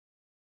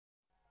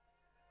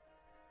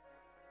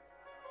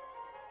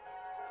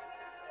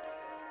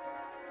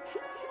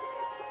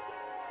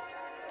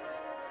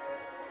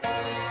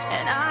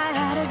I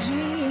had a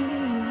dream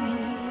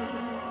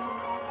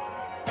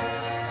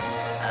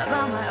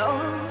about my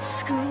old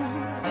school,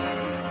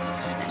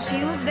 and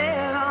she was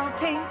there all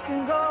pink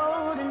and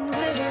gold and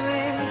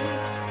glittering.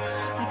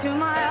 I threw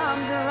my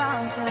arms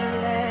around her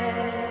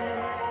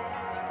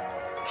legs,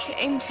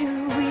 came to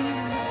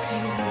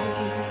weeping,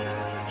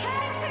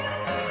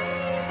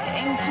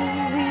 came to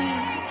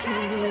weeping.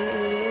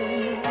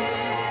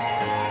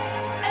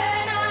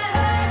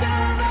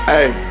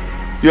 Hey,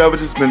 you ever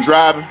just been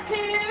driving,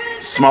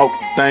 smoking,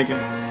 thinking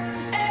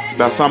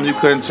about something you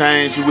couldn't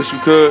change, you wish you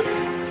could?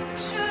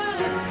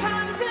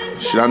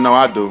 Shit, I know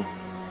I do.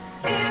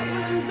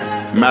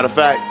 Matter of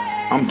fact,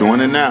 I'm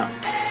doing it now.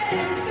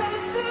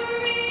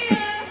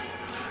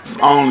 It's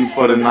only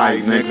for the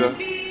night, nigga.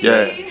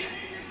 Yeah.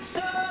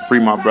 Free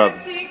my brother.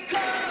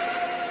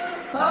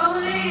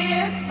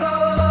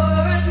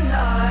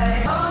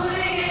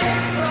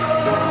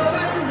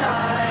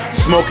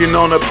 Smoking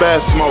on the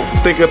best smoke,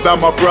 think about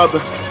my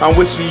brother. I'm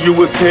wishing you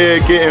was here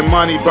getting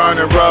money,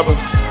 burning rubber.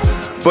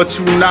 But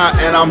you not,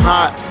 and I'm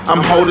hot.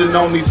 I'm holding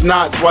on these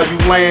knots while you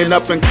laying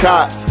up in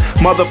cots.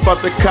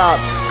 Motherfuck the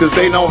cops, cause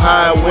they know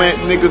how it went.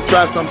 Niggas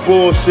try some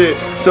bullshit,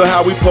 so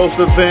how we post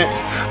a vent?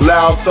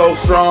 Loud so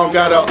strong,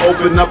 gotta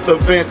open up the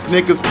vents.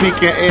 Niggas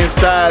peeking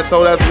inside,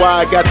 so that's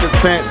why I got the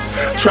tents.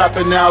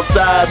 Trapping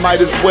outside,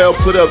 might as well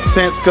put up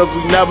tents, cause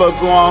we never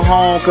going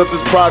home, cause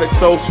this product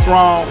so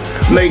strong.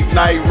 Late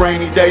night,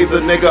 rainy days, a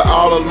nigga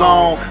all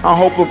alone. I'm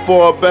hoping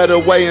for a better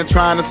way and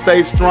trying to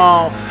stay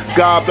strong.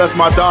 God bless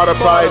my daughter,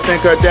 probably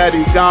think her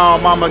daddy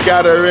gone. Mama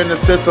got her in the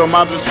system,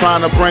 I'm just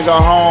trying to bring her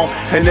home.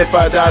 And if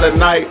I die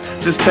tonight,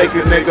 just take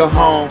a nigga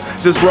home.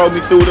 Just roll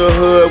me through the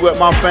hood where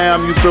my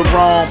fam used to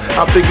roam.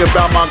 I'm thinking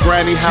about my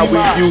granny, how we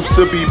used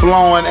to be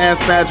blowing. And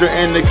Sandra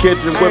in the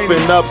kitchen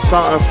whipping up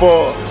something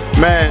for her.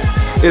 Man,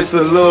 it's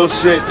a little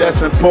shit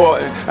that's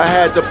important. I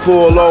had to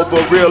pull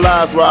over,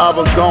 realize where I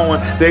was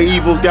going. Their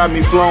evils got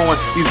me flowing.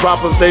 These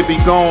boppers, they be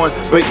going.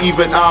 But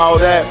even all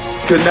that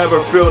could never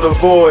fill the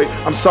void.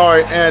 I'm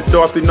sorry, Aunt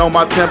Dorothy, know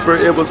my temper,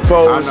 it was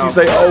posed. She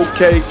say,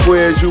 okay,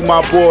 Quiz, you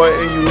my boy,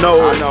 and you know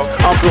it.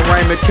 Uncle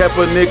Raymond kept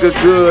a nigga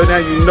good,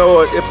 and you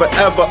know it. If I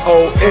ever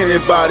owe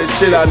anybody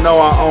shit, I know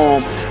I owe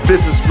 'em.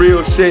 This is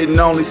real shit, and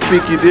only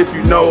speak it if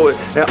you know it.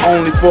 And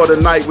only for the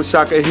night, wish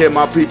I could hear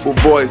my people's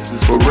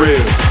voices, for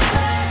real.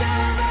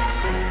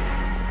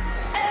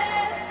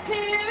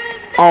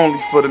 Only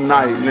for the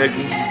night,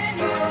 nigga.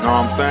 Know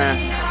what I'm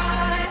saying?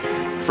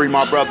 Free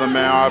my brother,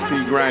 man.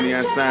 R.I.P. Granny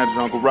and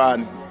Sandra, Uncle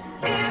Rodney.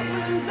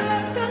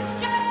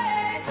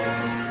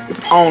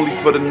 If only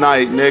for the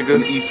night, nigga.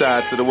 East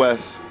side to the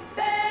west.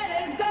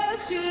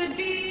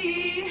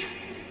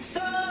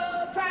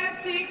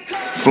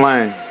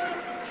 Flame.